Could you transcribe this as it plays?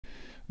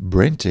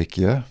BrenTech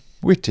here,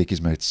 where tech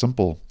is made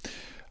simple.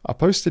 I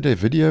posted a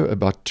video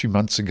about 2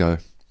 months ago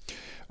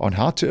on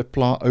how to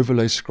apply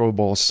overlay scroll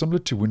bars similar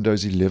to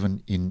Windows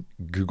 11 in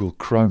Google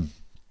Chrome.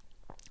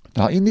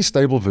 Now, in the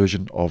stable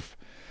version of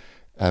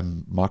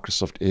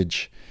Microsoft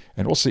Edge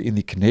and also in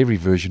the Canary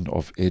version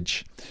of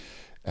Edge,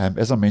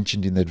 as I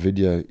mentioned in that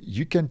video,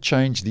 you can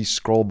change the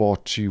scroll bar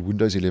to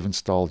Windows 11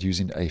 style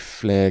using a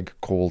flag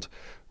called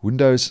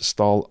Windows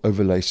Style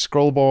Overlay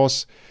Scroll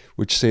Bars,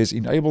 which says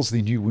enables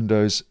the new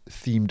Windows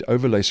themed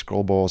overlay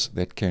scroll bars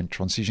that can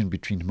transition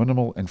between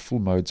minimal and full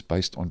modes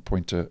based on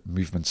pointer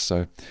movements.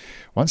 So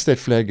once that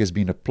flag has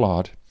been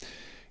applied,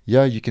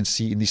 here you can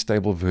see in the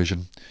stable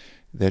version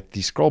that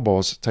the scroll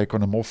bars take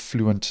on a more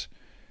fluent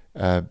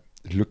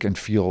look and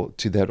feel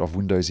to that of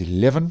Windows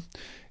 11.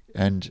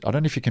 And I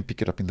don't know if you can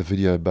pick it up in the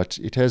video, but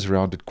it has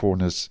rounded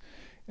corners,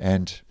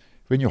 and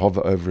when you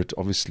hover over it,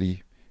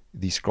 obviously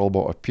the scroll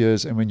bar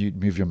appears, and when you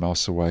move your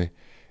mouse away,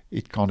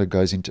 it kind of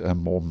goes into a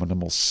more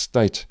minimal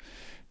state.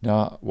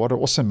 Now, what I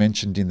also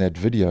mentioned in that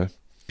video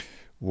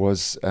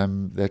was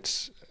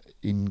that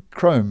in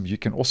Chrome, you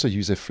can also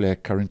use a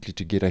flag currently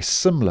to get a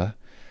similar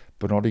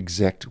but not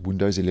exact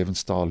Windows 11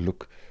 style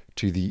look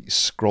to the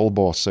scroll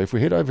bar. So if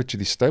we head over to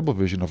the stable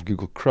version of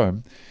Google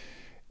Chrome,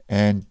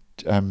 and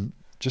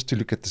just to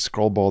look at the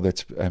scroll bar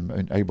that's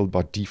enabled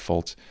by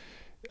default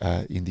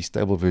in the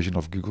stable version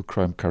of Google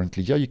Chrome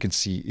currently, here you can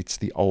see it's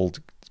the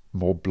old,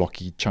 more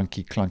blocky,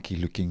 chunky, clunky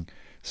looking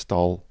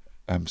style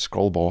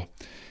scroll bar.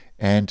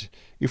 And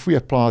if we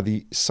apply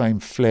the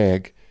same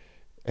flag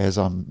as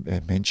I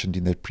mentioned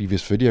in that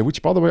previous video,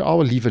 which by the way I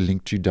will leave a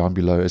link to down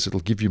below, as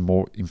it'll give you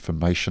more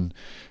information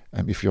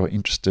if you're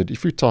interested.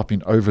 If we type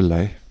in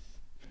overlay,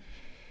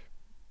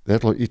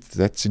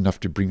 that's enough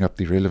to bring up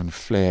the relevant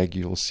flag.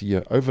 You'll see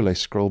here overlay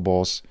scroll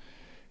bars.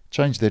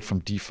 Change that from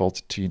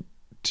default to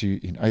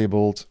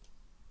enabled.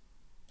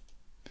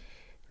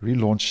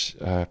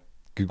 Relaunch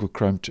Google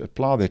Chrome to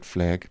apply that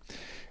flag.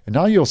 And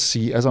now you'll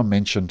see, as I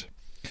mentioned,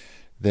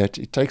 that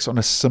it takes on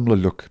a similar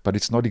look, but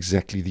it's not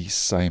exactly the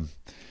same.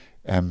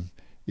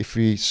 If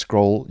we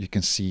scroll, you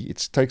can see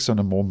it takes on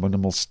a more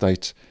minimal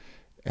state,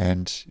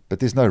 but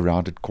there's no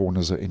rounded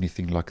corners or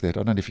anything like that.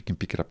 I don't know if you can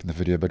pick it up in the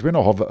video, but when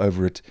I hover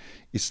over it,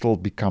 it still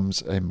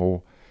becomes a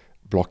more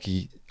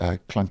blocky,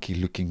 clunky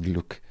looking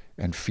look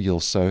and feel.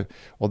 So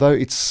although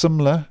it's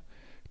similar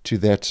to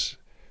that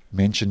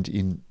mentioned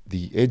in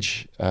the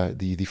Edge,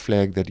 the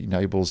flag that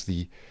enables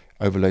the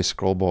overlay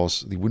scroll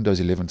bars, the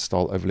Windows 11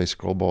 style overlay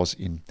scroll bars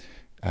in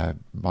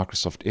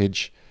Microsoft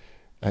Edge,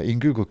 in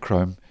Google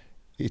Chrome,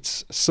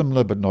 it's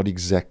similar but not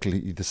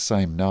exactly the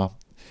same. Now,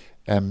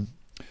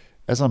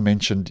 as I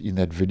mentioned in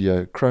that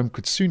video, Chrome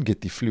could soon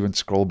get the Fluent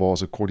scroll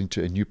bars according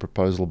to a new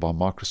proposal by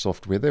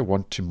Microsoft, where they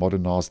want to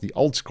modernize the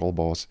old scroll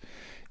bars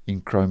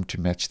in Chrome to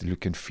match the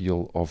look and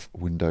feel of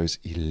Windows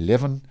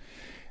 11.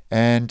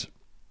 And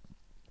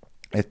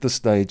at this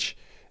stage,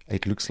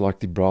 it looks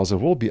like the browser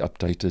will be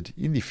updated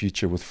in the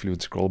future with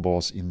Fluent scroll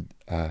bars in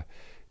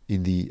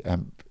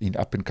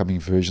up and coming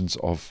versions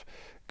of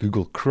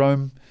Google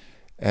Chrome,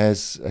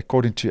 as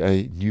according to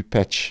a new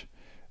patch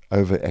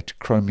over at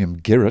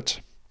Chromium Gerrit.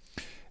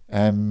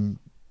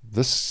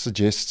 This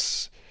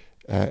suggests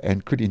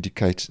and could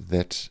indicate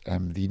that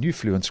the new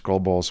Fluent scroll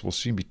bars will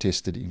soon be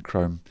tested in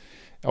Chrome,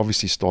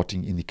 obviously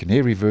starting in the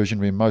Canary version,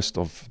 where most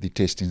of the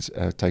testing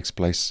takes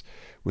place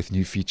with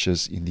new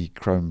features in the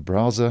Chrome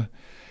browser.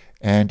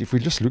 And if we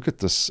just look at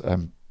this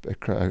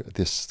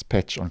this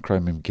patch on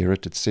Chromium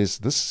Gerrit, it says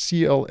this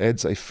CL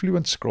adds a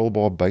Fluent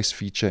scrollbar base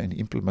feature and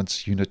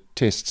implements unit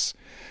tests.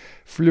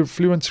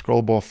 Fluent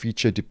scrollbar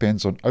feature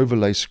depends on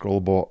overlay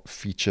scrollbar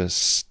feature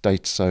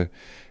state. So,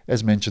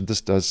 as mentioned,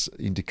 this does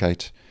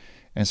indicate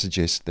and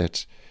suggest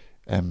that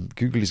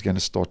Google is going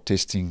to start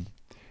testing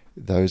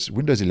those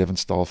Windows 11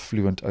 style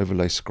Fluent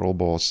overlay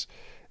scrollbars,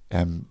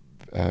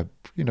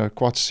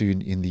 quite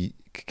soon in the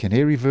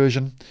Canary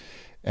version.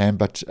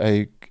 But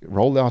a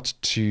rollout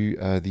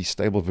to the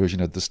stable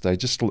version at this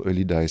stage is still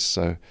early days,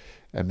 so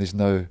there's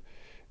no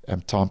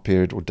time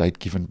period or date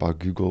given by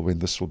Google when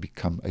this will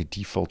become a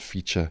default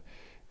feature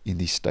in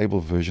the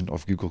stable version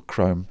of Google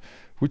Chrome,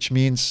 which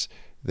means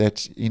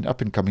that in up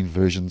and coming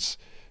versions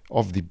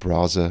of the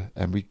browser,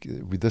 and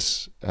with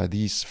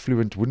these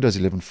Fluent Windows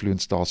 11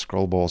 Fluent style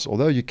scroll bars,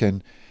 although you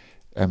can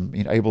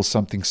enable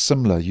something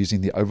similar using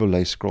the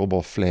overlay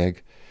scrollbar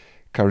flag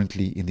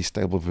currently in the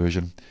stable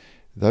version,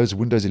 those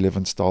Windows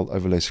 11 style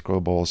overlay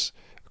scroll bars,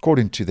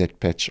 according to that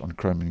patch on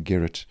Chromium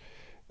Gerrit,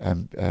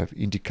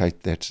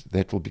 indicate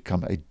that will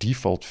become a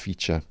default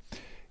feature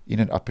in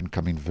an up and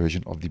coming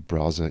version of the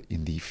browser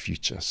in the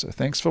future. So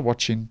thanks for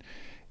watching.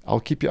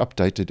 I'll keep you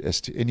updated as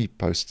to any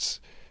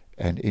posts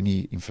and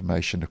any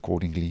information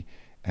accordingly,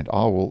 and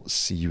I will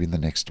see you in the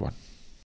next one.